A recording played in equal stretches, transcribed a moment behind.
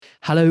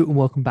Hello and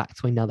welcome back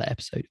to another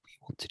episode of We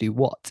Want to Do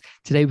What.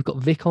 Today we've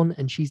got Vic on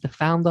and she's the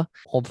founder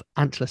of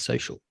Antler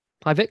Social.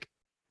 Hi Vic.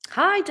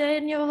 Hi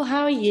Daniel,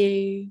 how are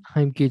you?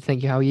 I'm good,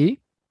 thank you. How are you?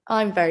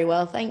 I'm very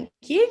well, thank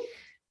you.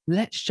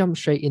 Let's jump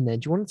straight in there.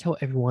 Do you want to tell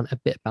everyone a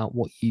bit about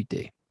what you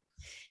do?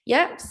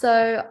 Yeah,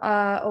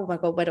 oh my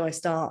God, where do I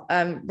start?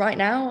 Right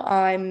now,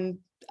 I'm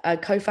a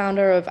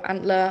co-founder of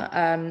Antler.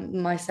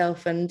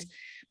 Myself and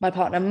my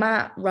partner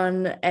Matt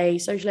run a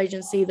social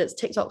agency that's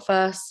TikTok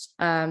first.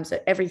 So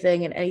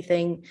everything and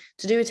anything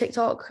to do with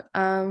TikTok,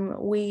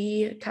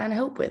 we can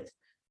help with.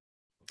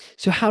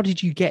 So how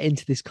did you get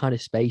into this kind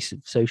of space of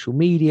social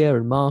media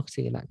and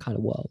marketing and that kind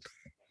of world?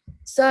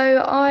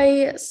 So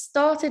I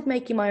started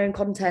making my own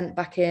content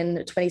back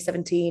in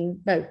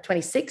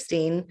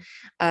 2016,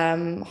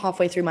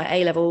 halfway through my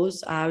A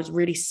levels. I was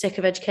really sick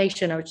of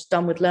education. I was just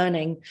done with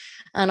learning.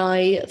 And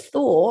I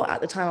thought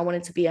at the time I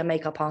wanted to be a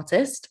makeup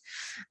artist.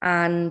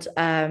 And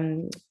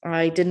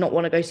I did not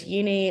want to go to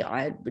uni.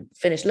 I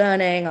finished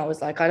learning. I was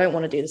like, I don't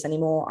want to do this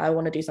anymore. I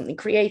want to do something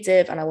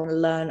creative and I want to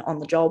learn on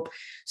the job.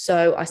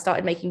 So I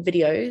started making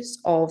videos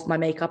of my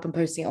makeup and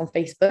posting it on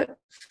Facebook.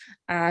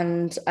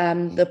 And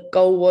the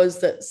goal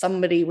was that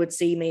somebody would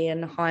see me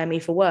and hire me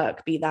for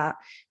work, be that,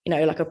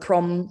 like a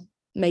prom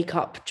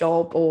makeup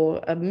job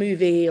or a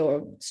movie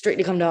or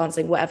Strictly Come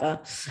Dancing, whatever.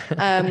 So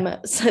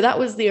that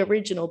was the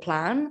original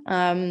plan.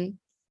 A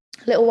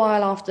little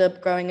while after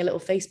growing a little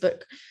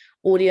Facebook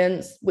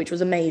audience, which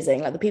was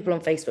amazing. Like the people on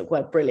Facebook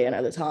were brilliant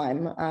at the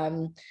time.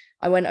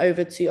 I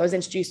was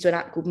introduced to an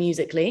app called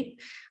Musical.ly.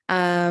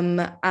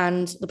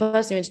 And the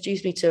person who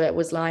introduced me to it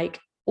was like,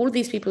 all of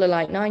these people are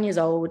like 9 years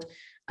old.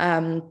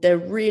 They're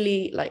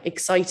really like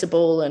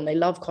excitable and they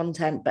love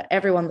content, but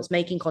everyone that's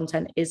making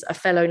content is a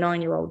fellow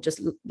 9-year-old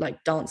just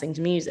like dancing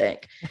to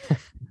music.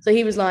 So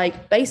he was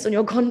like, based on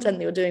your content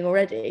that you're doing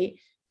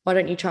already, why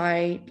don't you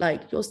try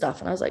like your stuff?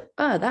 And I was like,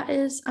 oh, that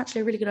is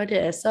actually a really good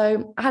idea.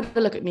 So I had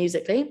a look at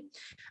Musical.ly,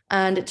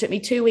 and it took me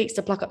 2 weeks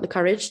to pluck up the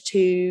courage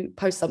to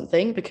post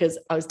something because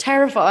I was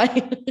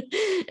terrified.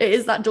 It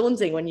is that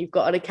daunting when you've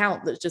got an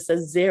account that just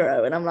says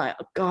zero. And I'm like,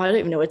 oh God, I don't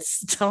even know where to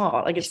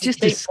start. Like It's it's just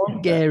a complete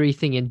bonkers. scary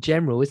thing in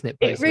general, isn't it?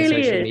 It Posting on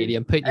really social is. media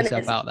and putting And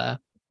yourself it's out there.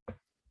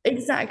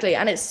 exactly.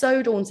 And it's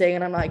so daunting.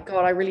 And I'm like,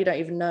 God, I really don't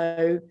even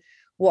know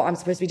what I'm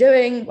supposed to be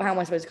doing. How am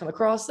I supposed to come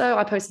across? So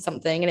I posted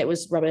something and it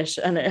was rubbish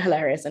and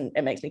hilarious. And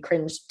it makes me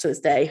cringe to this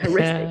day,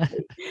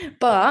 horrifically.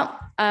 But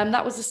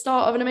that was the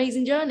start of an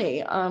amazing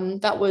journey.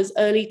 That was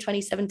early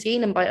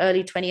 2017. And by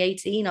early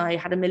 2018, I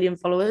had 1 million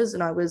followers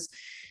and I was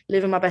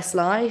living my best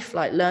life,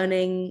 like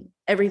learning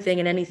everything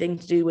and anything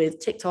to do with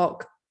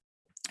TikTok.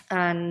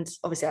 And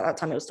obviously at that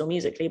time it was still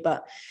Musical.ly,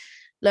 but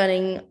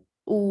learning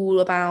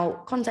all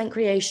about content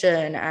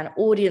creation and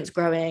audience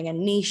growing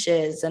and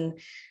niches, and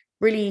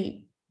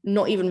really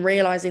not even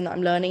realizing that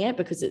I'm learning it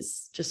because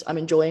it's just I'm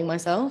enjoying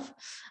myself.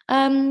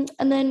 And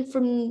then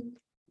from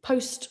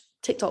post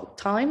TikTok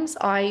times,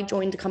 I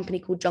joined a company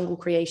called Jungle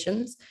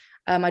Creations.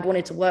 I'd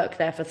wanted to work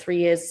there for 3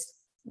 years,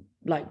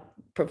 like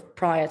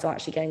prior to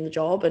actually getting the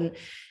job, and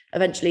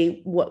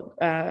eventually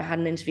had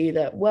an interview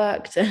that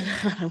worked and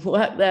I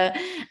worked there,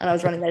 and I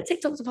was running their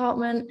TikTok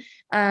department.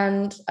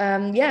 And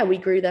yeah, we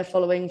grew their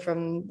following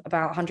from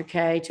about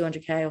 100K,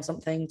 200K or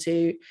something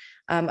to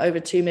over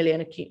 2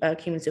 million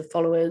cumulative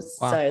followers.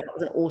 So Wow. that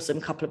was an awesome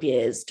couple of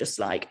years, just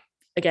like,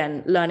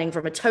 again, learning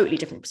from a totally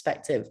different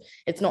perspective.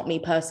 It's not me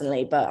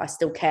personally, but I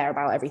still care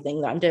about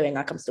everything that I'm doing.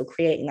 Like I'm still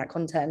creating that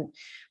content.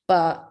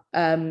 But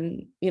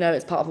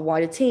it's part of a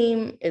wider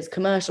team, it's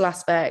commercial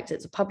aspect,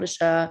 it's a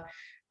publisher.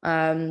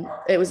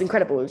 It was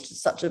incredible. It was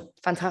just such a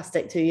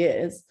fantastic 2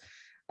 years.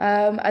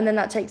 And then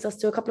that takes us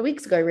to a couple of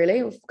weeks ago, really,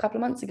 a couple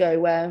of months ago,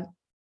 where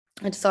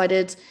I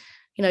decided,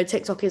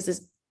 TikTok is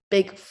this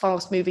big,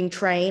 fast moving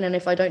train. And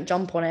if I don't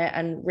jump on it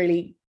and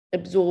really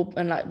absorb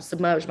and like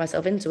submerge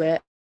myself into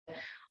it,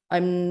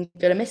 I'm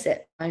going to miss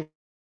it. I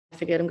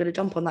figured I'm going to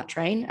jump on that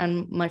train.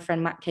 And my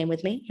friend Matt came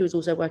with me, who was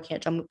also working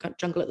at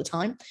Jungle at the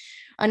time.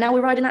 And now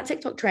we're riding that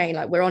TikTok train.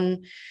 Like we're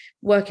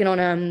working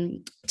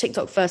on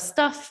TikTok first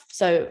stuff.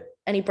 So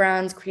any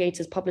brands,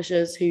 creators,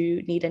 publishers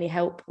who need any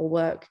help or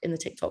work in the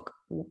TikTok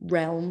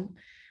realm,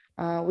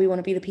 we want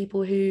to be the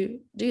people who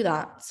do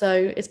that.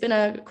 So it's been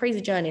a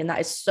crazy journey, and that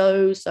is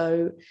so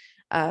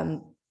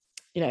um,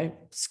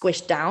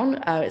 squished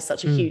down. It's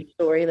such a Mm. huge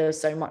story.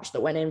 There's so much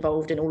that went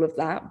involved in all of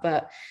that,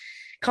 but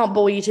can't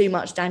bore you too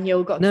much,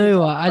 Daniel.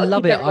 No, I Got to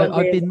love keep it.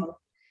 everyone's ears on.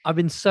 I've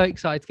been so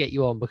excited to get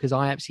you on because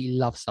I absolutely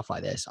love stuff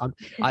like this. I'm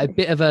a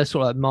bit of a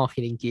sort of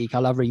marketing geek. I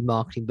love reading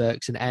marketing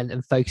books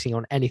and focusing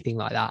on anything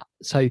like that.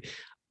 So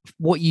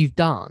what you've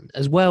done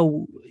as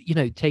well,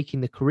 taking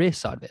the career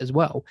side of it as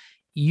well,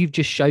 you've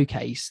just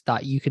showcased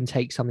that you can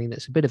take something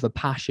that's a bit of a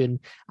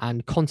passion,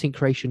 and content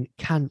creation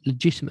can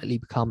legitimately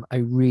become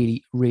a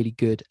really, really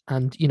good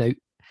and,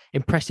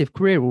 impressive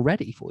career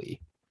already for you.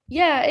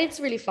 Yeah, it's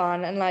really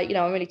fun. And like, I'm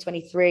only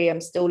 23, I'm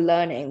still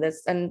learning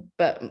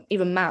but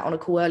even Matt on a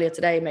call earlier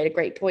today made a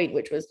great point,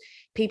 which was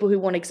people who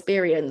want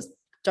experience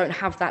don't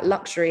have that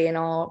luxury in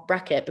our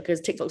bracket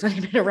because TikTok's only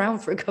been around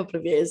for a couple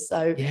of years.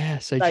 So yeah,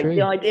 so like true.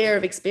 the idea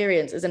of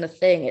experience isn't a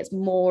thing. It's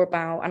more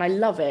about, and I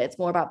love it, it's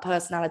more about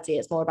personality,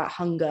 it's more about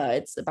hunger,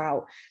 it's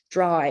about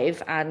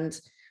drive. And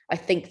I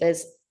think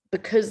there's,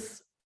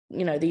 because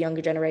you know the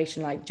younger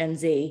generation like Gen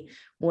Z,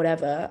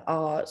 whatever,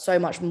 are so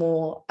much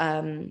more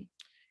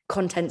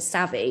content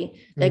savvy.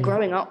 They're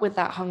growing up with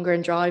that hunger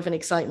and drive and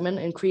excitement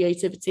and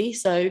creativity.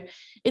 So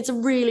it's a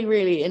really,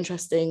 really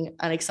interesting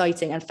and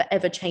exciting and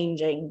forever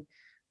changing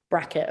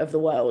bracket of the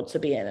world to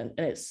be in, and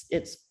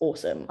it's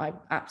awesome. I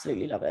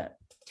absolutely love it.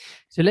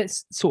 So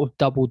let's sort of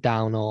double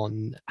down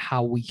on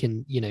how we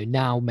can, you know,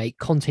 now make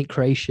content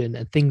creation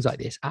and things like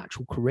this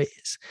actual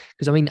careers.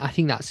 Because I mean, I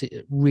think that's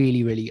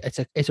really, really,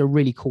 it's a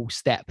really cool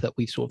step that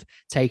we've sort of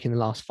taken the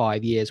last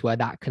 5 years where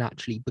that can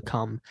actually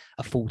become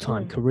a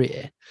full-time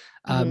career.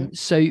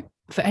 So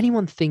for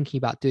anyone thinking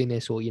about doing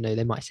this, or, you know,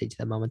 they might say to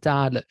their mum and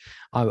dad, look,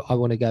 I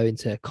want to go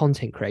into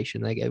content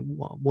creation. They go,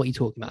 what are you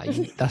talking about?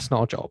 That's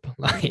not a job.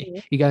 Like,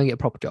 you're going to get a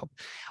proper job.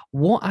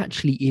 What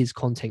actually is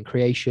content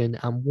creation,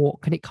 and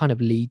what can it kind of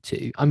lead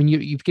to? I mean,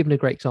 you've given a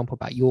great example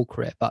about your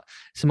career, but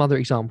some other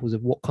examples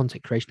of what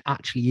content creation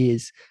actually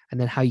is, and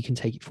then how you can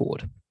take it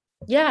forward.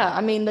 Yeah, I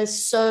mean,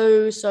 there's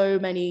so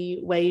many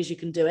ways you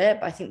can do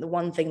it. But I think the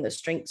one thing that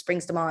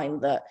springs to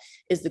mind that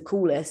is the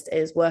coolest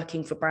is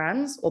working for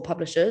brands or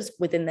publishers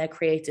within their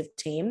creative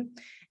team.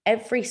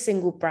 Every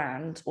single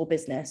brand or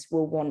business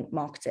will want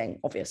marketing,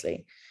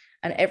 obviously.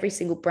 And every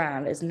single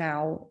brand is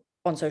now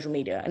on social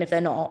media. And if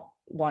they're not,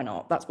 why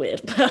not? That's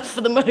weird. But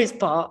for the most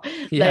part,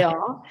 they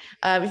are.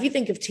 If you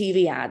think of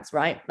TV ads,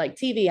 right? Like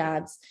TV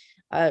ads,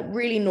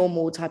 really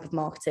normal type of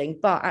marketing.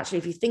 But actually,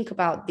 if you think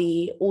about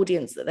the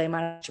audience that they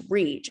manage to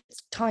reach,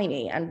 it's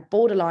tiny and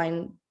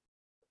borderline,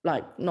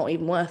 like not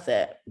even worth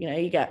it. You know,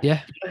 you get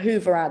a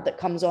Hoover ad that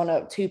comes on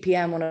at 2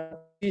 p.m. on a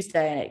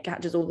Tuesday and it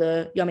catches all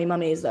the yummy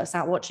mummies that are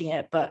sat watching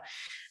it. But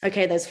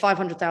okay, there's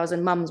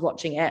 500,000 mums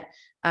watching it.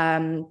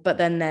 But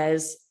then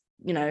there's,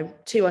 you know,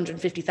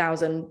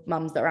 250,000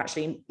 mums that are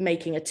actually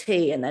making a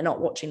tea and they're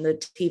not watching the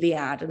TV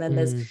ad. And then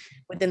there's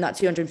within that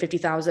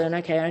 250,000,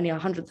 okay, only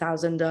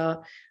 100,000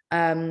 are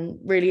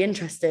really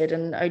interested,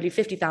 and only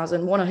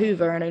 50,000 want a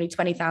Hoover, and only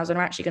 20,000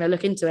 are actually going to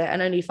look into it,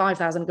 and only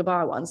 5,000 could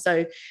buy one.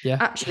 So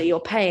actually you're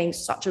paying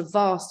such a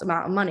vast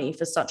amount of money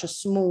for such a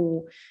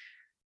small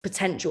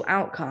potential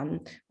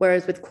outcome.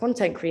 Whereas with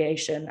content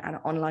creation and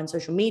online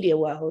social media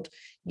world,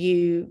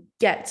 you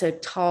get to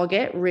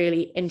target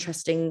really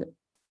interesting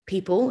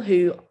people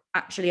who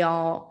actually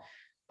are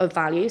of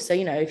value. So,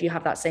 you know, if you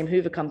have that same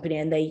Hoover company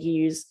and they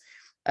use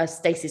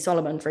Stacey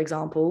Solomon, for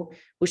example,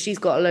 well, she's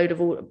got a load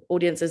of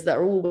audiences that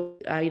are all,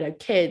 you know,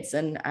 kids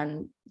and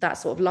that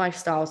sort of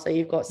lifestyle. So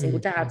you've got single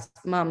dads,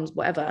 mums,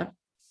 whatever,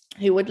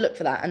 who would look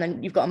for that. And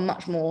then you've got a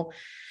much more,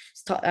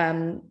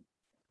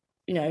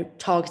 you know,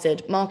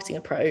 targeted marketing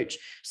approach.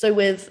 So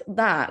with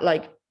that,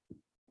 like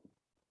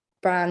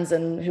brands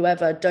and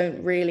whoever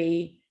don't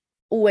really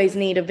always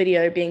need a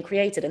video being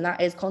created, and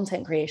that is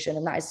content creation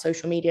and that is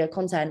social media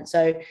content.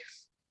 So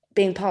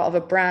being part of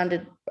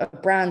a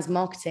brand's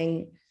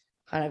marketing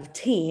kind of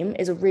team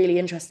is a really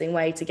interesting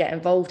way to get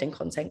involved in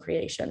content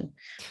creation.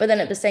 But then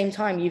at the same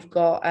time, you've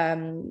got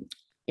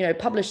you know,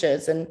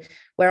 publishers, and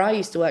where I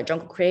used to work,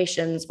 Jungle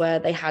Creations, where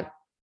they had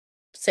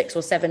 6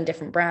 or 7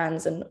 different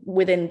brands and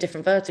within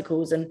different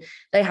verticals, and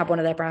they had one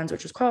of their brands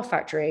which was Craft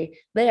Factory.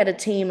 They had a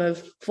team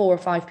of 4 or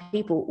 5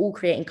 people all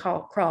creating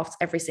crafts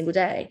every single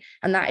day,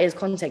 and that is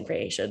content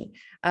creation.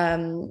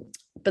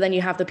 But then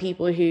you have the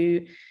people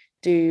who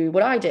do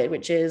what I did,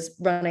 which is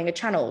running a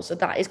channel, so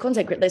that is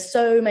content creation. There's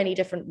so many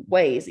different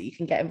ways that you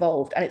can get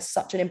involved, and it's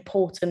such an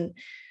important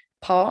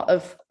part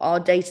of our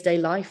day-to-day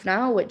life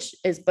now, which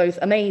is both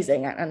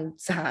amazing and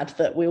sad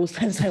that we all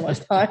spend so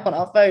much time on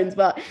our phones.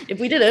 But if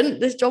we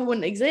didn't, this job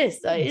wouldn't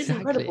exist. It is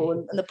incredible,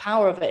 and the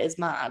power of it is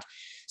mad.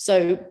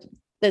 So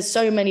there's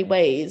so many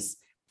ways.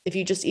 If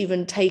you just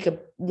even take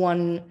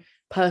one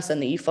person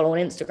that you follow on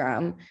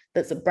Instagram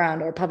that's a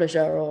brand or a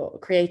publisher or a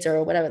creator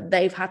or whatever,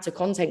 they've had to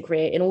content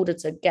create in order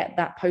to get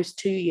that post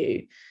to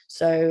you.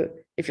 So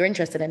if you're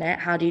interested in it,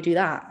 how do you do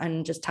that?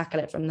 And just tackle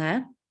it from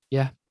there.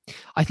 Yeah.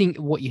 I think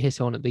what you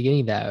hit on at the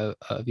beginning there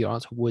of your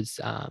answer was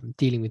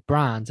dealing with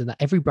brands, and that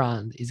every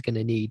brand is going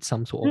to need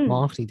some sort of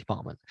marketing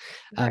department.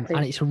 Exactly.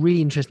 And it's a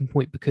really interesting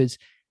point, because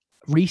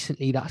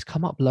recently that's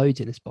come up loads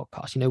in this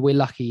podcast. You know, we're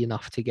lucky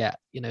enough to get,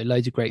 you know,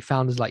 loads of great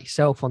founders like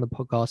yourself on the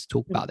podcast to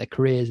talk about their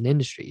careers and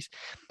industries.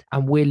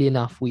 And weirdly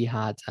enough, we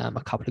had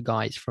a couple of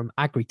guys from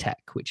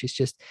Agritech, which is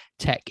just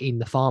tech in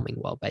the farming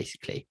world,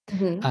 basically.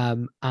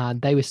 And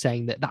they were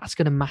saying that that's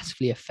going to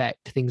massively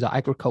affect things like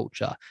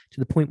agriculture, to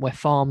the point where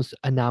farms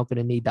are now going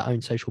to need their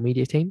own social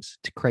media teams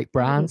to create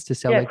brands to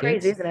sell their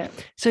crazy, goods. isn't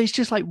it? So it's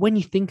just like, when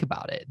you think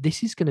about it,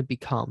 this is going to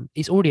become,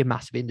 it's already a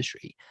massive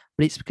industry,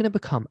 but it's going to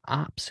become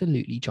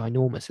absolutely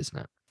ginormous, isn't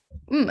it?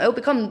 It'll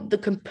become the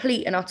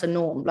complete and utter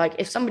norm. Like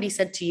if somebody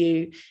said to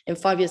you in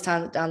 5 years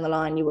down the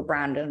line, you were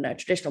brand and a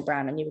traditional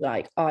brand, and you were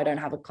like, oh, I don't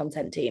have a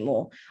content team,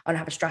 or I don't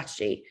have a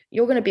strategy,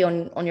 you're going to be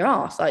on your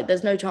ass. Like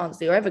there's no chance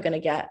that you're ever going to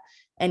get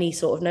any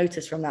sort of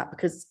notice from that,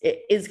 because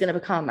it is going to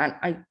become, and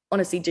I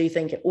honestly do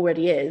think it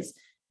already is,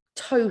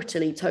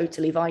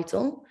 totally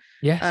vital.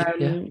 Yes.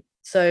 Yeah.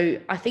 So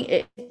I think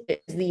it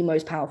is the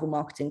most powerful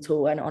marketing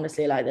tool, and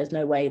honestly, like, there's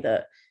no way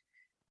that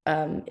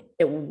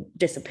it will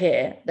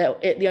disappear.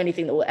 The only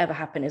thing that will ever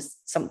happen is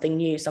something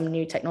new, some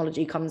new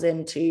technology comes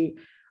in to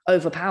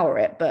overpower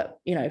it. But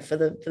you know, for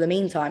the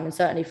meantime, and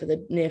certainly for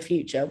the near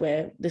future,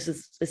 where this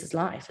is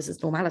life, this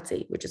is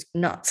normality, which is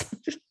nuts.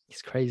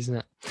 It's crazy,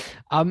 isn't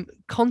it?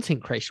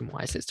 Content creation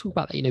wise, let's talk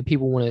about that. You know,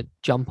 people want to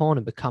jump on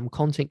and become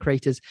content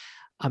creators.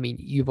 I mean,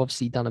 you've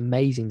obviously done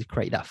amazing to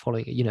create that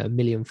following, you know, 1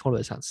 million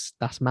followers.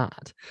 That's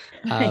mad.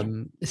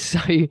 So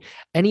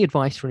any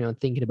advice for anyone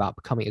thinking about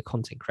becoming a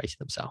content creator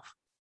themselves?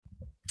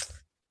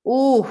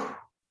 Oh,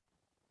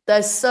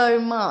 there's so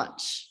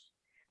much.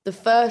 The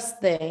first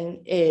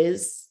thing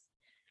is,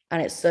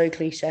 and it's so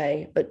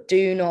cliche, but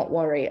do not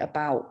worry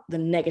about the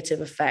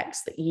negative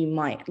effects that you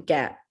might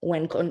get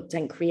when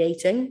content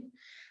creating.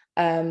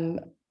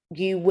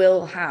 You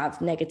will have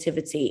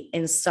negativity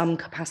in some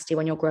capacity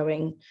when you're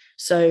growing.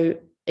 So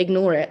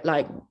ignore it.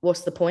 Like,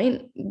 what's the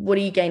point? What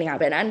are you gaining out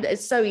of it? And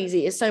it's so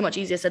easy. It's so much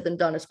easier said than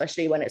done,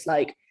 especially when it's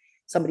like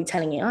somebody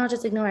telling you, oh,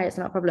 just ignore it, it's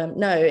not a problem.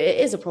 No, it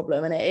is a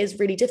problem, and it is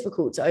really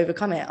difficult to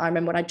overcome it. I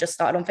remember when I just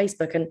started on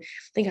Facebook, and I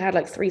think I had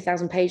like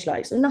 3,000 page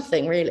likes, so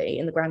nothing really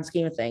in the grand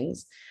scheme of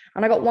things.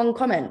 And I got one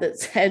comment that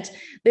said,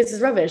 this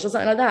is rubbish, or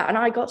something like that. And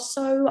I got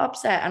so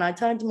upset, and I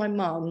turned to my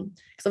mum,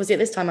 because obviously at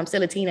this time I'm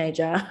still a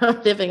teenager.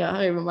 I'm living at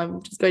home, and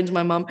I'm just going to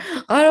my mum,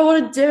 I don't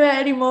want to do it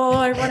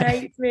anymore, everyone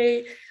hates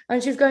me.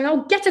 And she's going,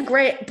 oh, get a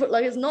grip, but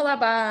like, it's not that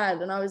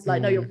bad. And I was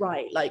like, no, you're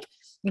right. Like,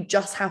 you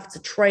just have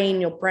to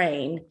train your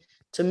brain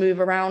to move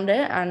around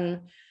it.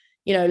 And,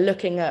 you know,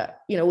 looking at,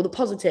 you know, all the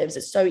positives,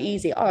 it's so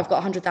easy. Oh, I've got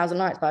 100,000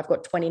 likes, but I've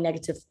got 20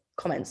 negative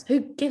comments. Who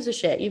gives a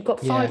shit? You've got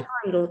five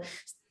times, or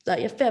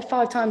like, you're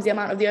 5 times the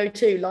amount of the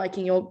O2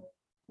 liking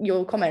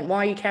your comment.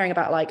 Why are you caring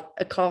about like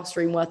a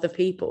classroom worth of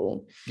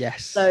people?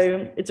 Yes.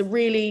 So it's a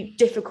really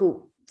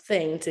difficult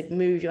thing to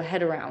move your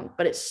head around,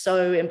 but it's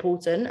so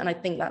important. And I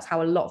think that's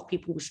how a lot of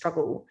people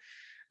struggle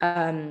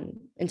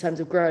in terms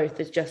of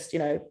growth, is just, you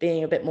know,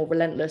 being a bit more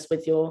relentless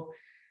with your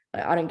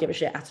like, I don't give a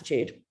shit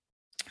attitude.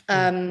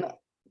 But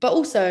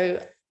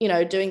also, you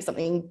know, doing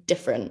something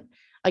different.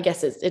 I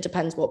guess it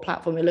depends what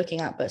platform you're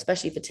looking at, but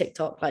especially for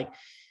TikTok, like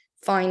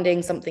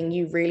finding something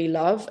you really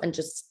love and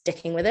just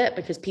sticking with it,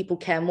 because people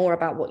care more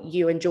about what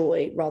you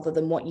enjoy rather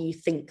than what you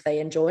think they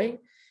enjoy.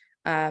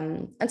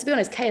 And to be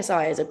honest,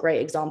 KSI is a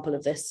great example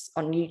of this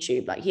on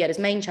YouTube. Like, he had his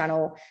main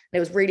channel, and it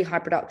was really high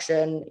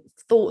production,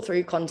 thought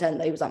through content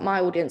that he was like,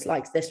 my audience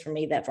likes this from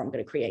me, therefore I'm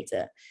going to create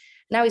it.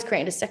 Now he's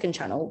created a second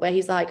channel where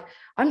he's like,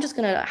 I'm just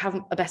going to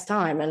have a best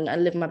time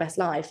and live my best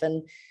life.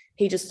 And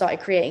he just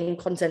started creating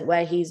content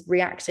where he's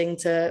reacting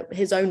to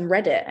his own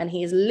Reddit, and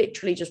he is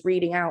literally just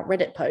reading out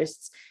Reddit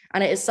posts.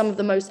 And it is some of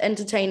the most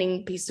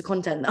entertaining pieces of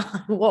content that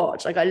I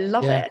watch. Like, I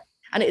love it.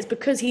 And it's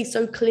because he's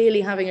so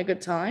clearly having a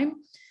good time.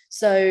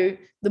 So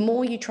the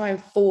more you try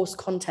and force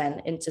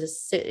content into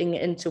sitting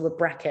into a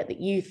bracket that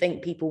you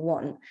think people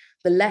want,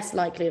 the less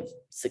likely of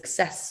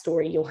success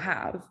story you'll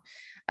have.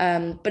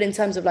 But in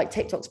terms of like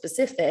TikTok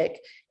specific,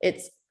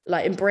 it's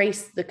like,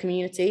 embrace the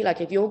community. Like,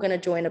 if you're going to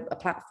join a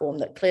platform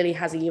that clearly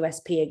has a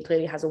USP and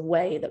clearly has a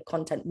way that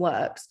content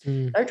works,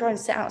 don't try and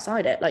sit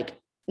outside it. Like,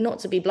 not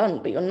to be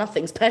blunt, but you're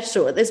nothing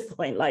special at this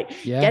point. Like,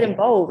 get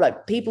involved.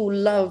 Like, people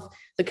love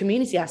the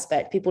community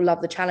aspect. People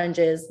love the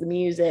challenges, the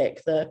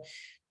music, the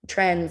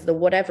trends, the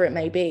whatever it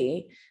may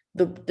be.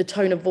 The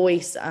tone of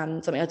voice,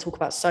 something I talk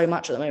about so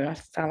much at the moment.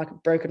 I found like a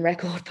broken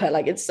record, but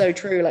like, it's so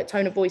true. Like,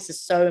 tone of voice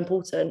is so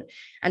important,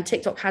 and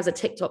TikTok has a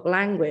TikTok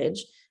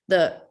language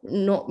that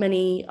not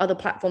many other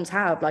platforms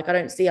have. Like, I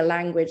don't see a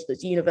language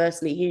that's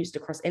universally used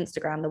across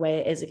Instagram the way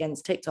it is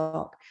against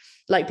TikTok.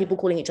 Like, people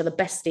calling each other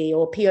bestie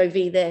or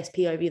POV this,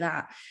 POV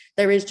that.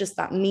 There is just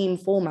that meme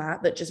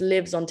format that just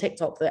lives on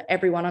TikTok that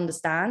everyone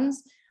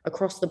understands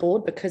across the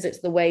board, because it's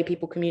the way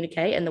people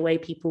communicate and the way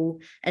people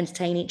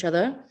entertain each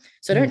other.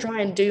 So don't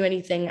try and do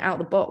anything out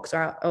the box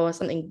or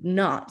something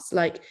nuts.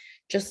 Like,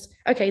 just,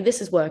 okay,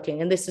 this is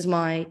working and this is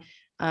my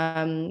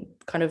kind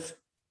of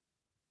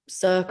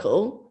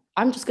circle.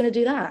 I'm just going to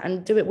do that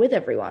and do it with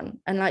everyone,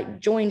 and like,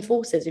 join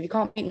forces. If you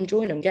can't beat them,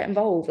 join them, get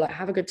involved, like,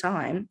 have a good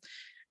time,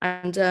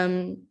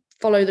 and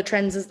follow the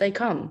trends as they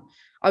come.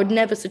 I would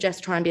never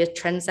suggest try and be a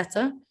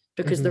trendsetter,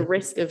 because the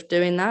risk of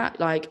doing that,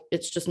 like,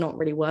 it's just not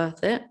really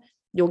worth it.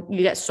 You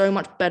get so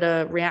much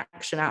better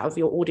reaction out of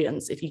your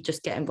audience if you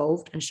just get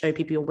involved and show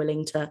people you're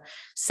willing to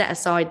set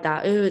aside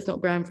that, oh, it's not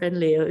brand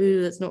friendly, or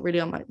oh, it's not really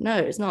on my, no,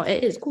 it's not,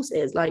 it is, of course it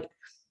is. Like,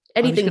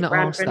 anything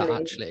brand friendly.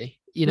 That actually,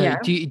 you know,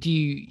 do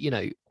you, you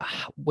know,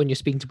 when you're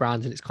speaking to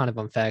brands, and it's kind of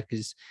unfair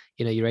because,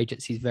 you know, your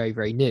agency is very,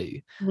 very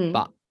new,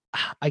 but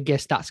I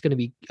guess that's going to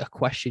be a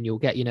question you'll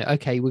get, you know,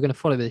 okay, we're going to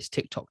follow this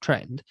TikTok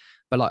trend,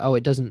 but like, oh,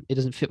 it doesn't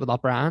fit with our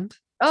brand.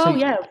 Oh, so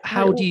yeah.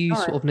 How do you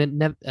sort of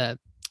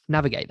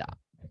navigate that?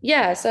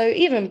 Yeah. So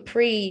even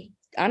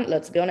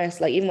pre-Antler, to be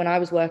honest, like, even when I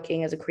was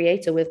working as a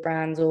creator with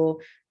brands, or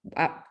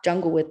at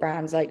Jungle with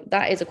brands, like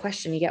that is a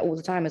question you get all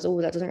the time, is,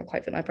 oh, that doesn't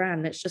quite fit my brand.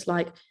 And it's just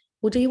like,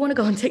 well, do you want to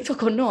go on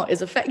TikTok or not,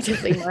 is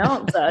effectively my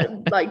answer.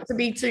 Like, to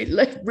be too,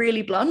 like,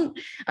 really blunt.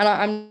 And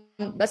I'm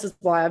this is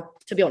why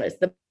to be honest,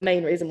 the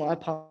main reason why I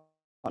part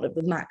of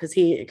the Matt, because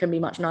he can be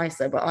much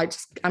nicer, but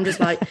I'm just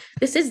like,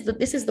 this is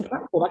the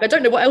platform. Like, I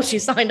don't know what else you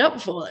signed up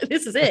for. Like,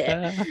 this is it.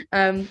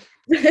 And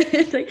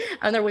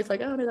they're always like,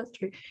 oh no, that's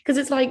true. Because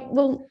it's like,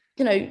 well,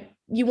 you know,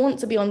 you want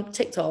to be on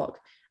TikTok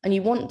and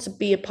you want to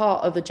be a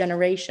part of a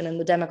generation and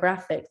the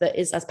demographic that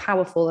is as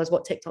powerful as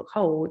what TikTok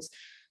holds.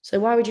 So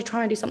why would you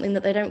try and do something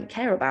that they don't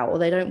care about or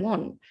they don't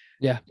want?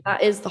 Yeah.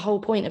 That is the whole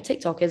point of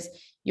TikTok, is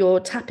you're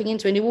tapping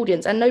into a new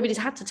audience, and nobody's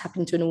had to tap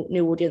into a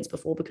new audience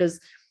before, because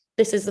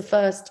this is the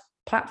first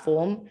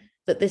platform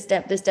that this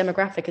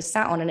demographic is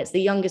sat on, and it's the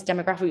youngest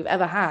demographic we've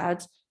ever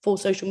had for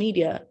social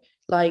media.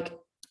 Like,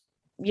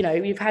 you know,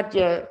 you've had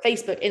your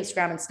Facebook,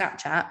 Instagram, and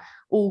Snapchat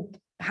all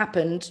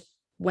happened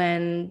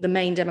when the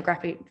main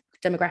demographic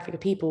of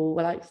people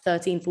were like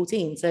 13,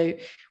 14. So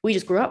we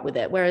just grew up with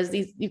it. Whereas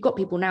you've got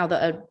people now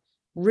that are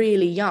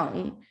really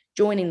young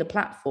joining the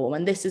platform,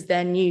 and this is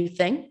their new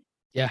thing.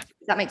 Yeah.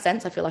 Does that make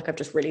sense? I feel like I've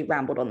just really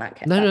rambled on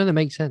that. No, that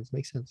makes sense.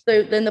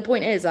 So then the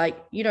point is, like,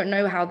 you don't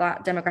know how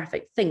that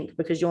demographic think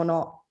because you're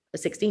not a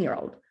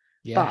 16-year-old.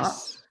 Yes.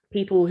 But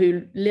people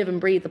who live and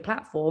breathe the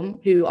platform,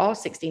 who are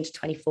 16 to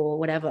 24,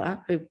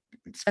 whatever, who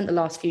spent the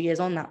last few years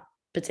on that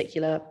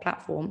particular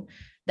platform,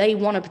 they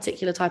want a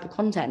particular type of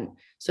content.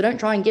 So don't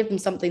try and give them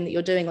something that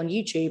you're doing on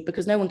YouTube,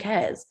 because no one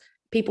cares.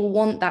 People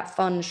want that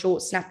fun,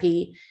 short,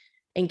 snappy,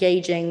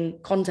 engaging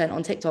content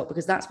on TikTok,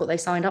 because that's what they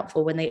signed up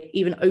for when they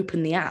even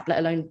opened the app, let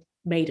alone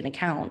made an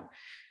account.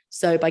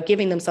 So by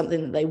giving them something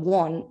that they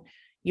want,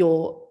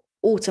 you're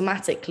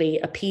automatically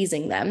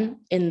appeasing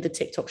them in the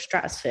TikTok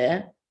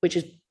stratosphere, which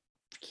is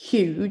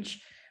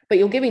huge, but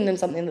you're giving them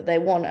something that they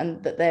want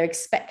and that they're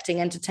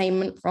expecting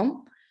entertainment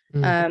from.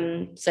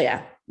 So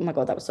yeah, oh my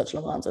god, that was such a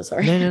long answer,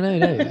 sorry. No,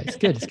 it's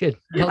good.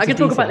 I could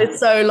talk about this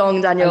so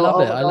long, Daniel.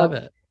 I love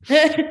it.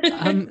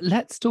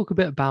 Let's talk a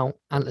bit about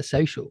Antler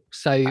Social.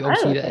 So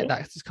obviously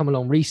that's come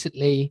along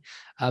recently.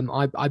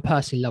 I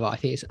personally love it. I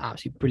think it's an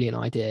absolutely brilliant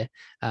idea.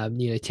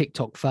 You know,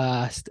 TikTok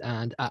first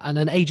and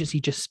an agency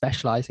just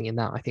specializing in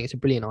that. I think it's a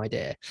brilliant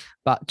idea.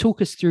 But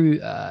talk us through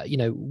you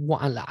know,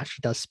 what Antler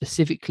actually does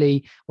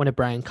specifically when a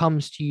brand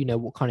comes to you. You know,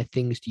 what kind of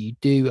things do you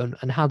do,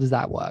 and how does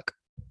that work?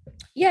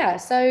 Yeah,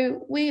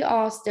 so we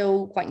are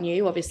still quite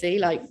new, obviously.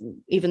 Like,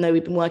 even though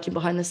we've been working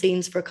behind the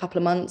scenes for a couple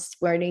of months,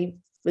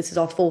 this is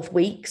our 4th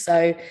week,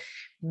 so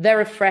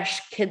they're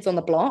fresh kids on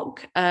the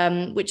block,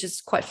 which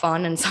is quite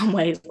fun in some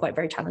ways, quite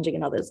very challenging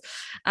in others.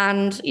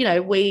 And you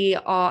know, we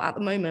are at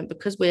the moment,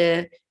 because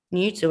we're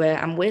new to it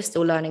and we're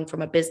still learning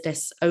from a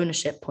business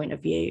ownership point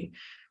of view,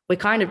 we're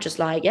kind of just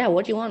like, yeah,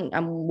 what do you want,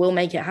 and we'll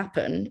make it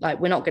happen. Like,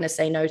 we're not going to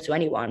say no to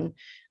anyone.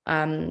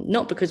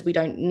 Not because we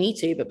don't need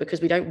to, but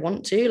because we don't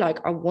want to. Like,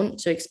 I want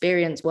to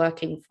experience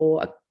working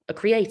for a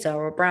creator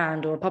or a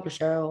brand or a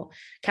publisher or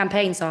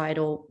campaign side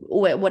or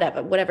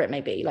whatever it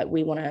may be. Like,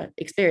 we want to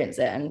experience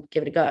it and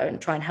give it a go and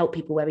try and help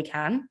people where we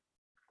can.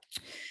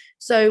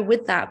 So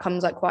with that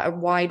comes like quite a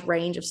wide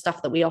range of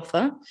stuff that we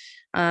offer.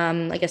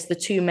 I guess the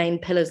 2 main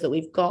pillars that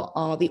we've got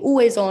are the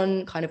always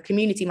on kind of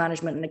community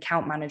management and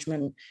account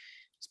management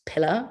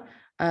pillar,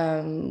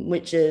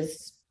 which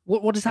is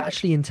what does that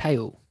actually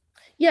entail?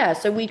 Yeah,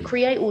 so we'd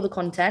create all the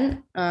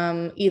content.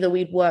 Either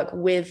we'd work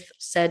with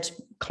said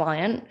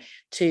client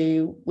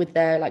with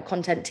their like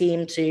content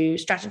team to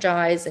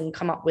strategize and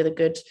come up with a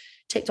good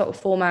TikTok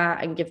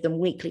format and give them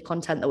weekly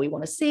content that we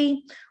want to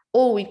see,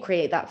 or we'd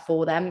create that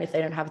for them if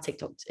they don't have a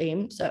TikTok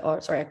team,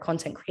 a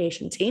content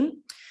creation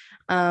team.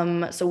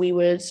 So we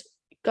would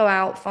go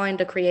out,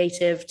 find a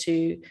creative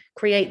to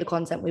create the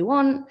content we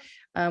want.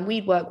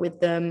 We'd work with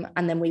them,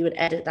 and then we would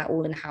edit that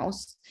all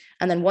in-house.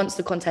 And then once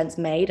the content's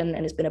made and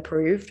it's been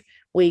approved,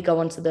 we go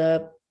onto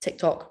the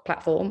TikTok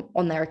platform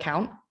on their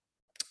account,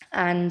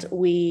 and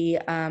we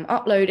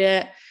upload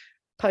it,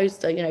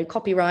 post,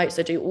 copyright,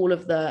 so do all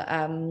of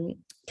the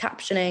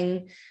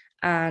captioning,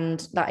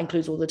 and that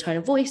includes all the tone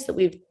of voice that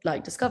we've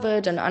like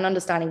discovered, and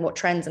understanding what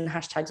trends and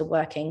hashtags are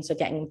working, so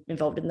getting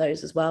involved in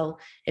those as well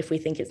if we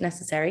think it's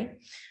necessary.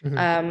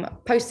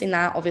 Posting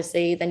that,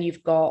 obviously, then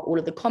you've got all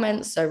of the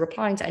comments, so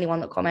replying to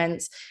anyone that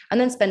comments, and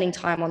then spending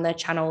time on their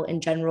channel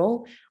in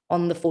general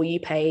on the For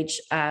You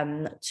page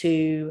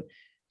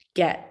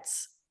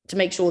to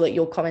make sure that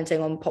you're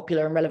commenting on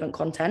popular and relevant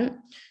content.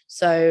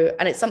 So,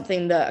 and it's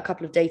something that a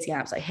couple of dating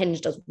apps like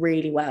Hinge does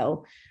really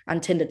well,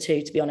 and Tinder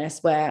too, to be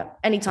honest, where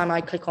anytime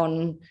I click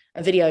on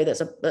a video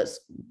that's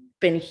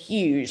been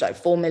huge, like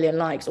 4 million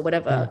likes or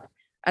whatever,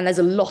 and there's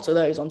a lot of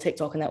those on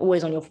TikTok and they're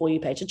always on your For You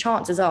page, the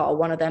chances are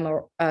one of them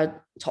are a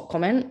top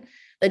comment.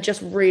 They're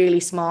just really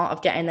smart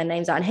of getting their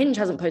names out. And Hinge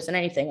hasn't posted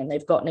anything, and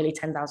they've got nearly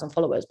 10,000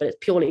 followers, but it's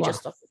purely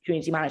just off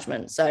community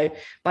management. So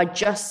by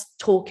just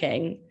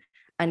talking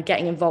and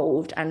getting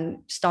involved and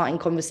starting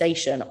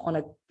conversation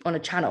on a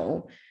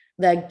channel,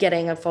 they're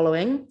getting a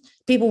following.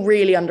 People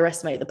really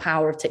underestimate the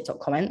power of TikTok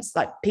comments.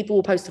 Like, people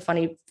will post a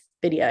funny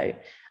video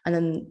and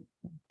then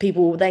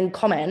people will then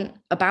comment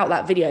about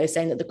that video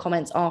saying that the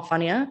comments are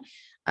funnier.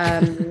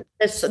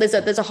 There's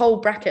a whole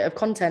bracket of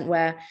content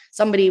where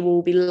somebody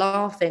will be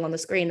laughing on the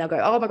screen. They'll go,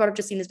 oh my God, I've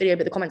just seen this video,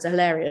 but the comments are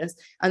hilarious.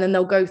 And then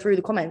they'll go through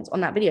the comments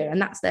on that video,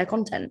 and that's their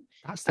content.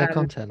 That's their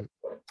content.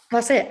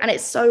 That's it. And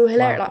it's so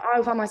hilarious. Wow. Like,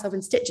 I find myself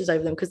in stitches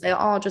over them because they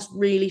are just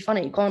really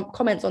funny.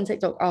 Comments on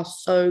TikTok are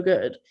so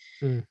good.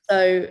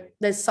 So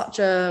there's such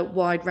a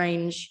wide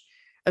range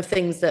of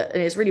things that,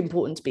 and it's really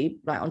important to be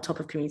like on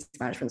top of community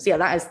management. So yeah,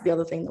 that is the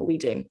other thing that we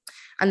do.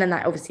 And then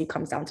that obviously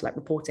comes down to like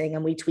reporting,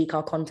 and we tweak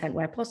our content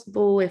where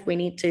possible if we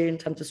need to in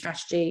terms of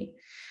strategy.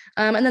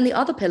 And then the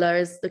other pillar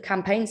is the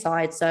campaign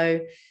side. So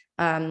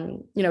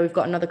we've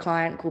got another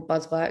client called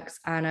Buzzworks,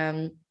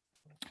 and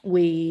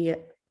we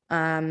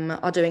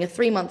are doing a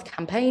 3-month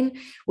campaign,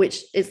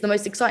 which is the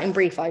most exciting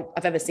brief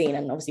I've ever seen.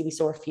 And obviously we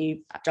saw a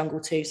few at Jungle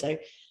too. So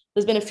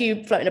there's been a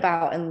few floating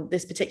about, and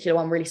this particular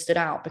one really stood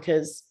out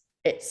because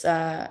it's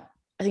I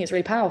think it's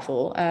really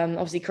powerful.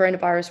 Obviously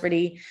coronavirus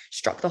really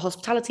struck the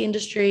hospitality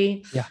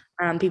industry. Yeah.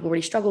 People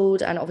really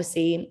struggled. And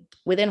obviously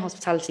within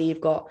hospitality,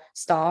 you've got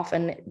staff,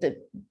 and the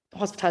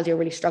hospitality are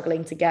really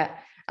struggling to get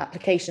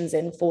applications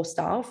in for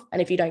staff.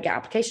 And if you don't get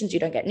applications,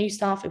 you don't get new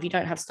staff. If you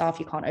don't have staff,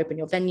 you can't open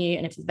your venue.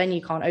 And if the venue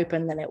can't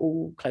open, then it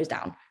all closed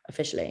down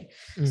officially.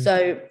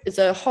 So it's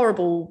a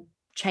horrible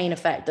chain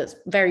effect that's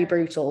very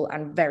brutal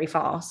and very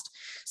fast.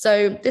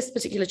 So this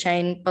particular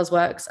chain,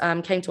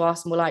 Buzzworks, came to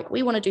us and were like,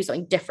 we want to do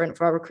something different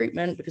for our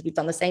recruitment because we've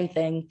done the same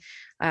thing,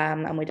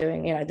 and we're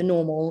doing, the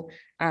normal.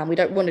 We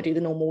don't want to do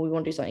the normal. We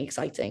want to do something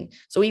exciting.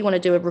 So we want to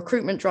do a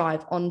recruitment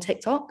drive on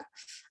TikTok.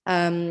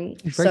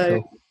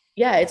 Cool.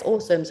 Yeah, it's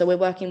awesome. So we're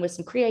working with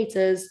some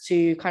creators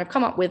to kind of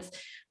come up with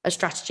a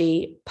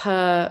strategy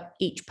per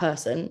each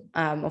person.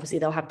 Obviously,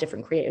 they'll have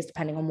different creators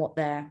depending on what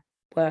their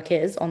work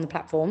is on the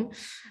platform.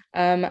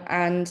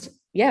 And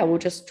yeah, we'll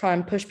just try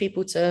and push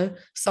people to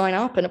sign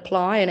up and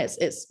apply. And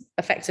it's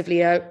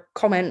effectively a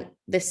comment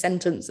this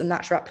sentence and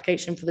that's your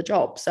application for the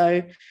job.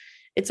 So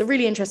it's a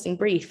really interesting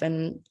brief.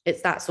 And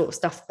it's that sort of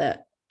stuff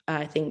that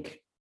I think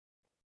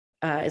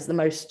is the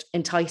most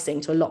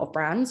enticing to a lot of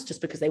brands, just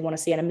because they want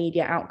to see an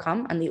immediate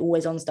outcome. And the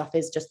always on stuff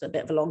is just a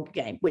bit of a longer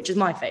game, which is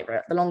my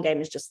favorite. The long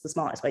game is just the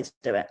smartest way to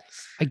do it.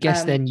 I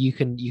guess then you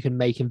can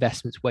make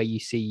investments where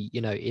you see,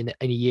 in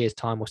a year's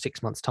time or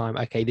 6 months time,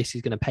 okay, this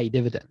is going to pay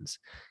dividends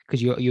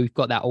because you've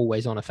got that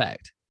always on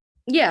effect.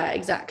 Yeah,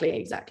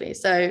 exactly.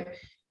 So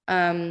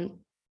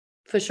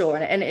for sure.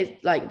 And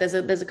it's like there's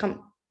a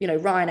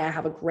Ryanair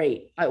have a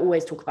great, I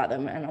always talk about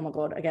them, and oh my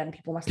God, again,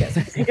 people must get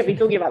sick of me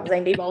talking about the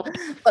same people,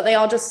 but they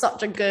are just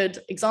such a good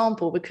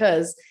example,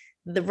 because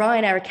the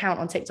Ryanair account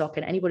on TikTok,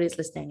 and anybody that's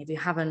listening, if you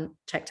haven't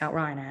checked out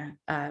Ryanair,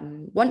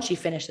 once you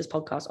finish this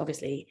podcast,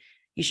 obviously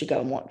you should go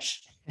and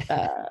watch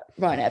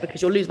Ryanair,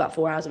 because you'll lose about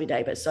 4 hours every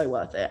day, but it's so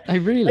worth it. Oh,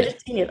 really?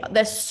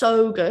 They're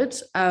so good.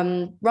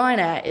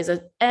 Ryanair is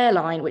an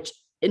airline which,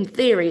 in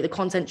theory, the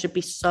content should be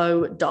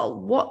so dull.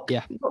 What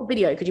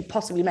video could you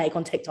possibly make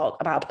on TikTok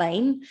about a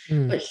plane?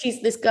 But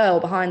she's this girl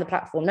behind the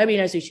platform. Nobody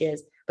knows who she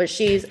is, but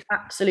she's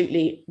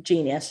absolutely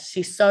genius.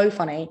 She's so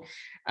funny,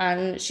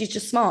 and she's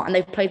just smart. And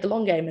they've played the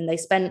long game, and they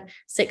spent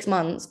 6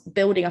 months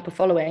building up a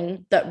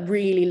following that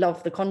really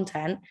love the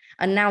content.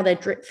 And now they're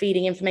drip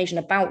feeding information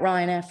about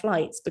Ryanair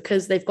flights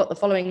because they've got the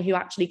following who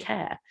actually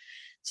care.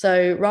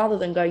 So rather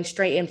than going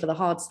straight in for the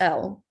hard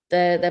sell,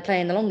 they're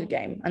playing the longer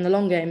game, and the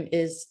long game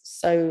is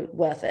so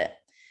worth it.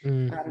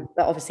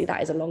 But obviously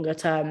that is a longer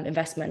term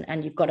investment,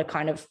 and you've got to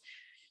kind of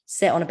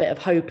sit on a bit of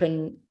hope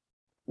and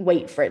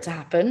wait for it to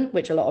happen,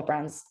 which a lot of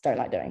brands don't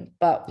like doing.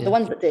 But the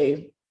ones that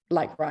do,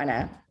 like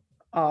Ryanair,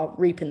 are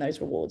reaping those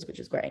rewards, which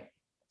is great.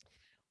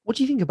 What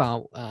do you think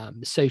about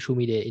social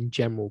media in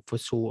general for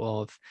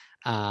sort of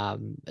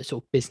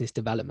business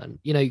development?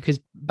 Because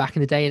back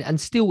in the day,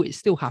 and still it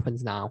still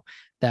happens now,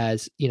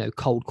 there's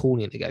cold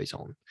calling that goes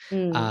on,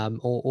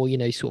 or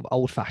sort of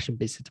old fashioned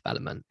business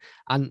development.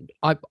 And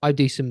I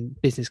do some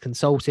business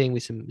consulting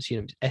with some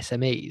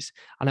SMEs,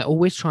 and I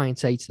always try and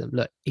say to them,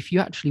 look, if you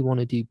actually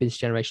want to do business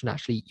generation,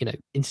 actually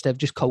instead of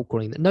just cold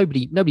calling that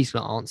nobody's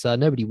going to answer,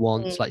 nobody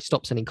wants, like,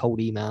 stop sending cold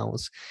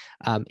emails.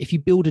 If you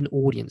build an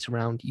audience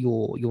around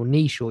your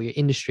niche or your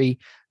industry,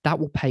 that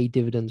will pay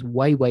dividends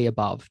way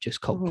above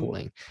just cold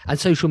calling. And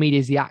social media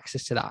is the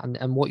access to that,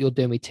 and what you're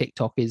doing with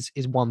TikTok is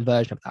one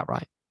version of that,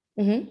 right?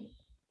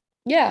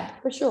 Yeah,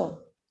 for sure.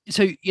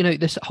 So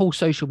this whole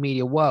social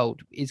media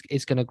world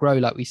is going to grow,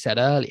 like we said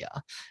earlier.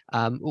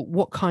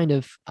 What kind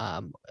of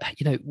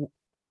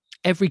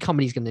every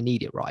company's going to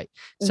need it, right?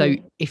 So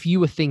if you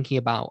were thinking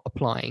about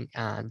applying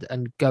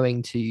and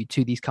going to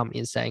these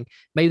companies saying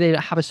maybe they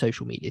don't have a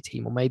social media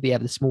team, or maybe they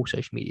have a small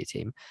social media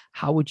team,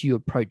 how would you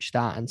approach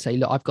that and say,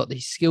 look, I've got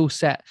this skill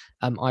set,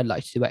 I'd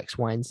like to do X,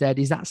 Y, and Z?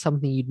 Is that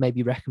something you'd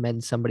maybe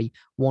recommend somebody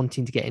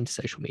wanting to get into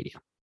social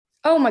media?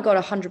 Oh my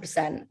God,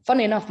 100%.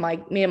 Funny enough,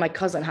 me and my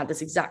cousin had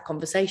this exact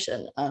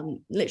conversation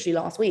literally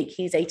last week.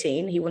 He's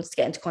 18. He wants to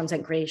get into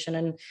content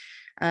creation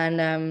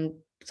and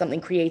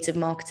something creative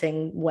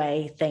marketing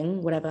way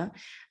thing, whatever.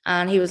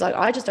 And he was like,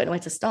 I just don't know where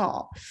to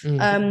start.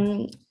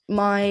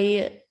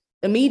 My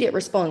immediate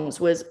response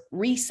was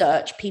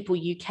research people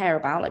you care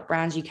about, like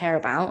brands you care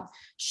about,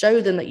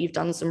 show them that you've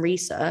done some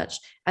research,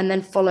 and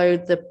then follow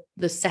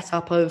the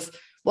setup of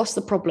what's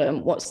the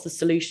problem, what's the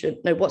solution,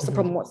 no, what's the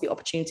problem, what's the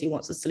opportunity,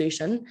 what's the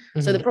solution.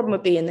 So the problem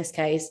would be, in this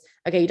case,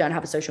 okay, you don't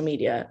have a social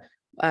media,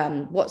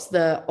 what's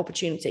the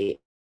opportunity?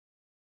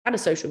 Had a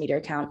social media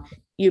account,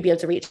 you'd be able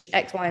to reach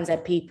X, Y, and Z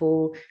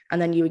people,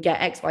 and then you would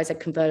get X, Y, Z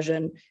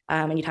conversion,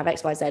 and you'd have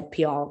X, Y, Z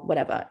PR,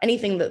 whatever,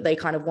 anything that they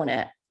kind of want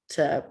it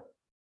to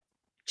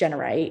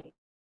generate,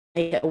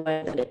 make it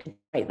aware that it can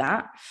create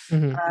that.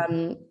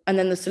 And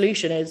then the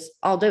solution is,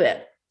 I'll do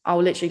it.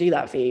 I'll literally do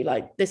that for you.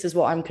 Like, this is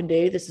what I can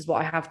do. This is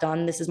what I have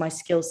done. This is my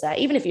skill set.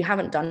 Even if you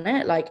haven't done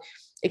it, like,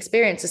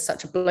 experience is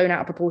such a blown out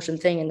of proportion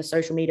thing in the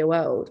social media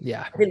world.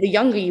 Yeah. I think the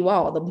younger you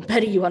are, the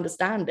better you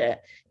understand it.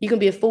 You can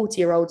be a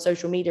 40-year-old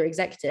social media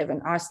executive,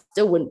 and I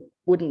still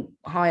wouldn't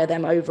hire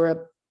them over a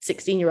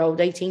 16-year-old,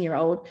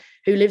 18-year-old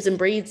who lives and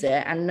breathes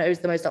it and knows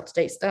the most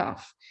up-to-date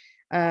stuff.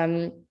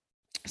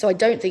 So I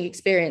don't think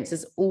experience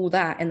is all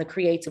that in the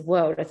creative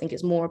world. I think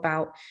it's more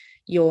about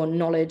your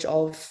knowledge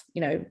of,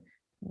 you know,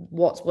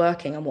 what's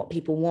working and what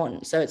people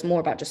want. So it's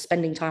more about just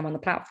spending time on the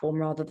platform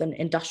rather than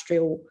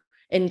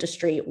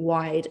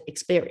industry-wide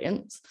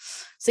experience.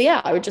 So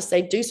yeah, I would just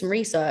say do some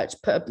research,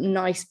 put a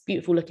nice,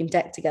 beautiful looking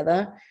deck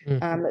together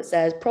that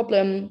says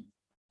problem,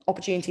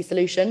 opportunity,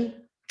 solution,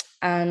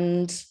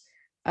 and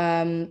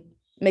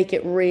make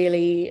it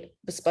really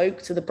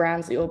bespoke to the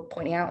brands that you're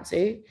pointing out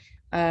to.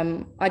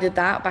 I did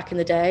that back in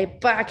the day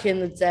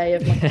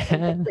of my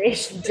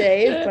creation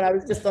days, when I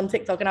was just on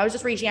TikTok, and I was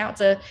just reaching out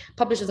to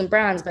publishers and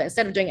brands, but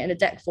instead of doing it in a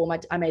deck form,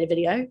 I made a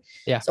video.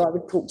 Yeah. So I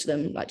would talk to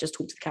them, like just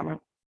talk to the camera,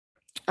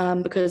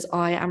 because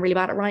I am really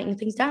bad at writing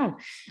things down.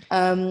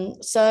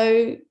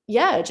 So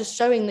yeah, just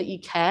showing that you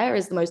care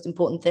is the most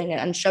important thing,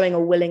 and showing a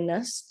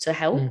willingness to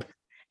help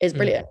is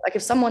brilliant. Like,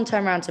 if someone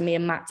turned around to me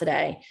and Matt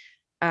today,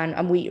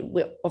 and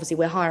we're obviously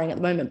we're hiring at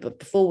the moment, but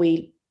before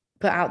we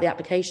put out the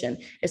application,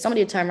 if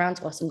somebody had turned around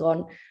to us and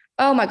gone,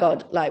 oh my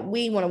God, like,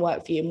 we want to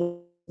work for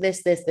you,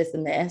 this,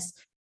 and this,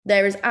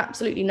 there is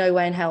absolutely no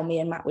way in hell me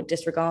and Matt would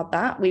disregard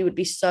that. We would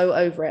be so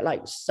over it,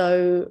 like,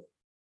 so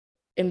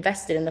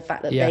invested in the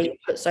fact that they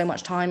put so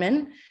much time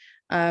in.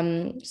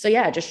 So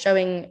yeah, just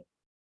showing,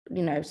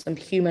 you know, some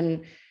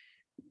human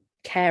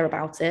care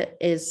about it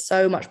is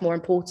so much more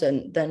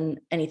important than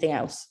anything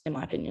else, in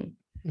my opinion.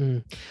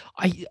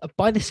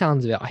 By the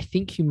sounds of it, I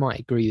think you might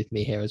agree with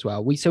me here as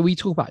well. We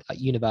talk about like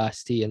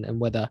university and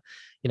whether,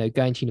 you know,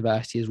 going to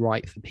university is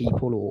right for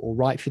people or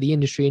right for the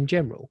industry in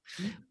general.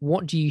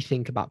 What do you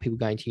think about people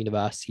going to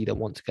university that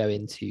want to go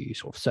into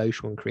sort of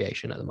social and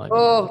creation at the moment?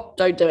 Oh,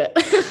 don't do it.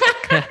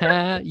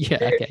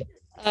 Yeah, okay.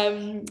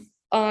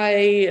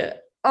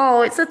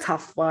 It's a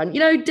tough one. You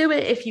know, do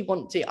it if you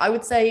want to. I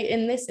would say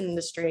in this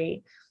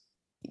industry,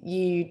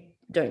 you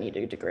don't need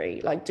a degree.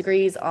 Like,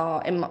 degrees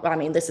are,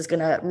 this is going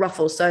to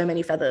ruffle so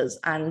many feathers,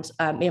 and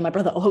me and my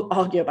brother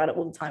argue about it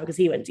all the time because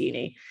he went to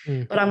uni.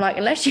 But I'm like,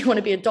 unless you want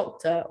to be a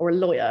doctor or a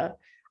lawyer,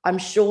 I'm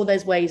sure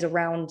there's ways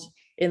around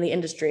in the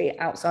industry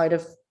outside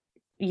of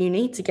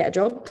uni to get a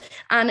job.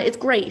 And it's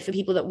great for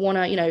people that want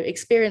to, you know,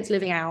 experience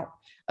living out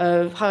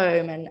of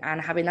home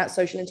and having that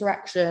social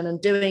interaction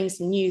and doing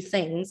some new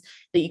things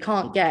that you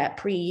can't get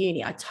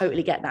pre-uni. I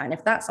totally get that. And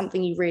if that's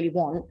something you really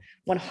want,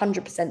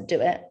 100%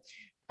 do it.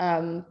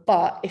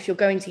 But if you're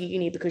going to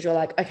uni because you're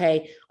like,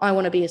 okay, I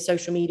want to be a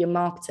social media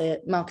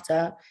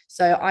marketer,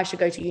 so I should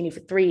go to uni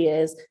for 3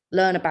 years,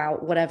 learn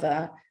about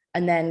whatever,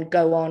 and then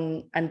go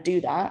on and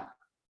do that,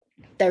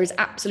 there is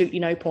absolutely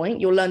no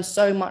point. You'll learn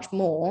so much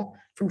more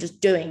from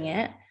just doing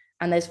it.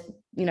 And there's,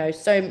 you know,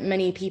 so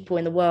many people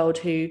in the world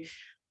who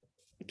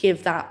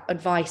give that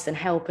advice and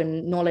help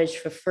and knowledge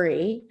for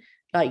free.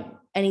 Like,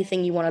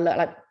 anything you want to learn,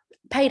 like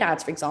paid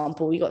ads, for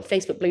example, you got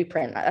Facebook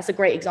Blueprint. That's a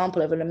great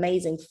example of an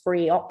amazing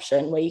free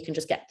option where you can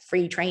just get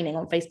free training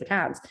on Facebook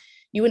ads.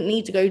 You wouldn't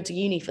need to go to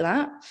uni for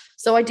that.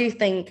 So I do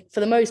think,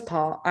 for the most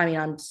part, I mean,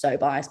 I'm so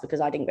biased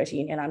because I didn't go to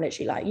uni, and I'm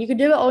literally like, you can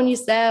do it on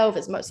yourself.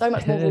 It's so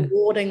much more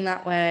rewarding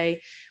that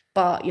way.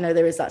 But, you know,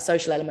 there is that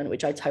social element,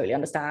 which I totally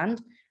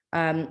understand.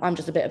 I'm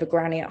just a bit of a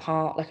granny at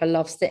heart. Like, I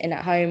love sitting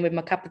at home with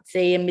my cup of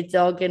tea and my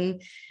dog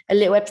and a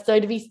little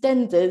episode of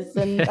EastEnders,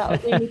 and that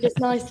would do me just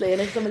nicely.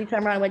 And if somebody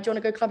turned around and went, do you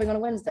want to go clubbing on a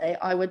Wednesday?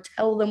 I would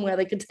tell them where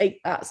they could take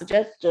that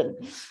suggestion.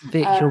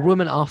 Vic, you're a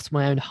woman after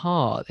my own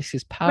heart. This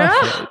is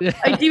perfect. No,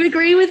 do you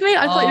agree with me?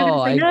 I thought you were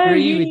going to say, I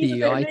agree with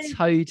you. I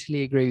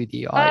totally agree with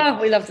you.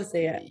 We love to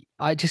see it.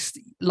 I just,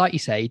 like you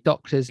say,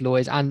 doctors,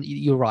 lawyers, and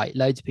you're right,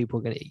 loads of people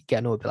are going to get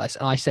annoyed by this.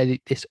 And I say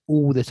this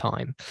all the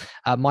time.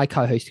 My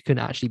co-host, who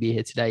couldn't actually be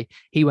here today,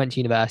 he went to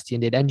university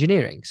and did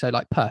engineering. So,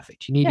 like,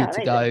 perfect. You needed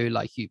to go,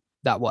 like,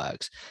 that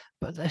works.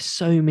 But there's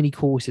so many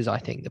courses, I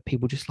think, that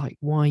people just like,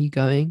 why are you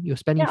going? You're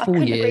spending 4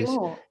 years,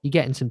 you're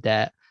getting some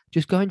debt.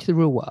 Just go into the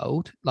real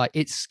world. Like,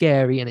 it's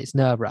scary and it's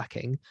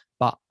nerve-wracking.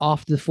 But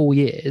after the 4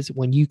 years,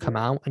 when you come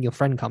out and your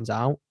friend comes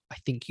out, I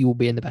think you will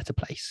be in the better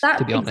place,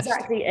 to be honest. That's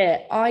exactly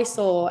it. I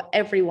saw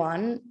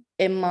everyone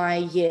in my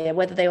year,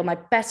 whether they were my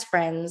best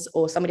friends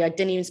or somebody I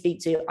didn't even speak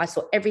to, I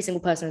saw every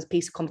single person as a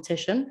piece of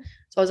competition.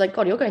 So I was like,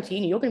 God, you're going to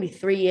uni, you're going to be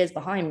 3 years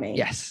behind me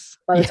Yes.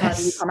 by the time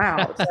you Yes. come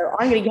out. So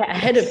I'm going to get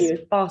ahead of you as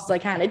fast as I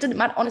can. It didn't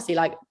matter, honestly.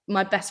 Like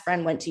my best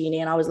friend went to uni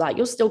and I was like,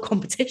 you're still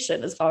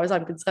competition as far as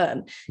I'm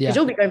concerned, because Yeah.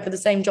 you'll be going for the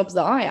same jobs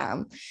that I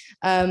am.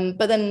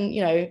 But then,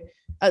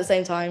 at the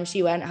same time,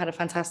 she went, had a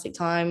fantastic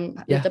time,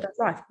 lived Yeah. the best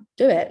life.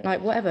 Do it,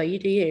 like whatever, you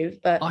do you.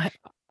 But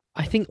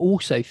I think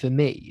also for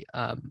me,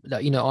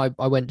 that,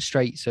 I went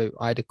straight. So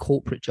I had a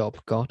corporate job,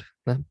 God,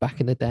 back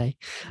in the day,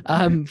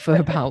 for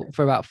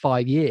about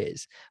 5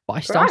 years. But I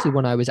started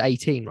when I was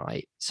 18,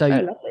 right?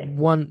 So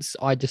once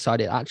I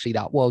decided actually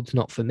that world's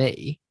not for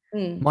me,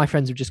 my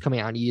friends were just coming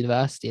out of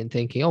university and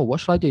thinking, oh, what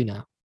should I do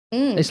now?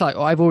 It's like,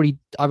 oh, I've already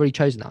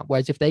chosen that.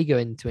 Whereas if they go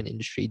into an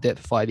industry, do it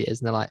for 5 years,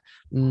 and they're like,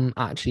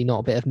 actually not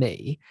a bit of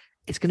me,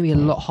 it's going to be a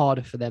lot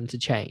harder for them to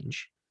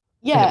change.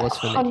 Yeah,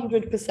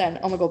 100%.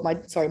 Oh my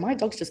God, my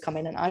dog's just come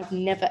in and I've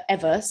never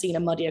ever seen a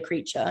muddier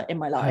creature in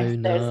my life. Oh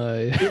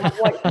no. They have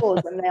white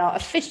claws and they are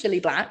officially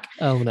black.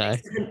 Oh no.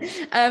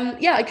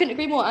 Yeah, I couldn't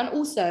agree more. And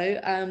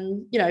also,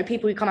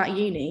 people who come out of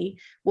uni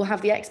will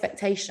have the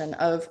expectation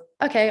of,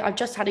 okay, I've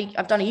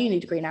done a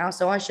uni degree now,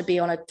 so I should be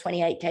on a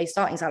 28K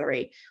starting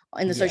salary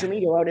in the social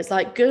media world. It's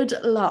like, good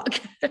luck.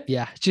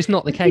 Yeah, it's just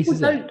not the case. People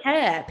don't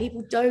care.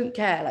 People don't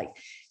care. Like,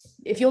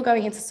 if you're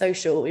going into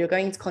social or you're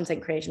going into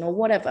content creation or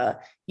whatever,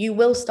 you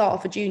will start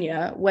off a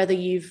junior, whether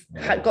you've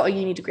got a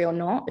uni degree or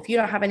not. If you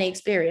don't have any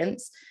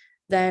experience,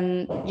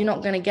 then you're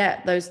not going to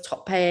get those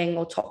top paying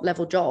or top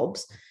level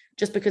jobs,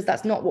 just because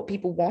that's not what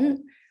people want.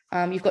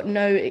 You've got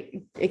no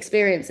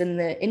experience in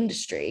the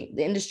industry.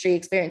 The industry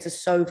experience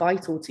is so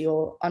vital to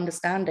your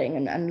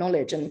understanding and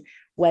knowledge and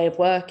way of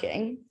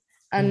working,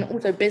 and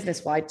also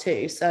business wide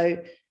too. So,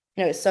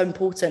 it's so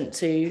important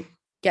to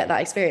get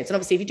that experience. And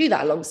obviously if you do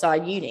that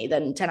alongside uni,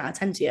 then 10 out of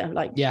 10 to you.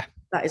 Like, yeah,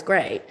 that is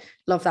great.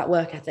 Love that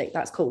work ethic.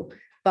 That's cool.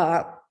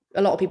 But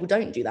a lot of people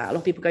don't do that. A lot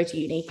of people go to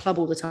uni, club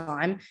all the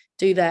time,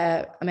 do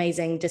their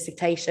amazing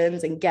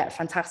dissertations and get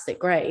fantastic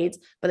grades,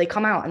 but they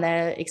come out and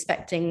they're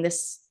expecting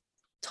this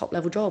top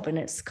level job. And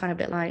it's kind of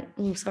a bit like,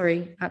 oh,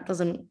 sorry, that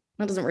doesn't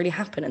really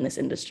happen in this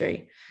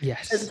industry.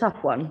 Yes. It's a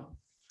tough one.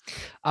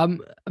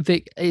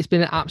 Vic, it's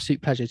been an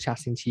absolute pleasure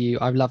chatting to you.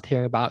 I've loved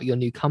hearing about your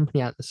new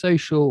company Antler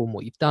Social and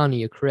what you've done in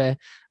your career.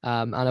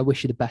 And I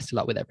wish you the best of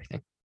luck with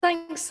everything.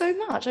 Thanks so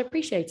much. I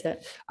appreciate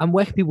it. And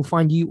where can people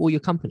find you or your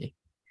company?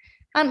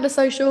 Antler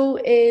Social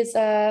is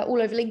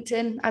all over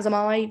LinkedIn, as am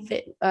I.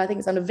 I think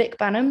it's under Vic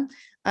Banham.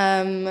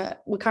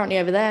 We're currently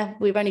over there.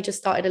 We've only just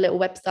started a little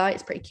website.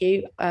 It's pretty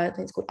cute. I think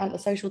it's called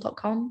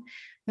antlersocial.com.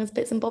 There's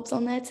bits and bobs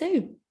on there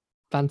too.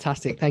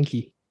 Fantastic. Thank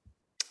you.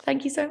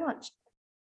 Thank you so much.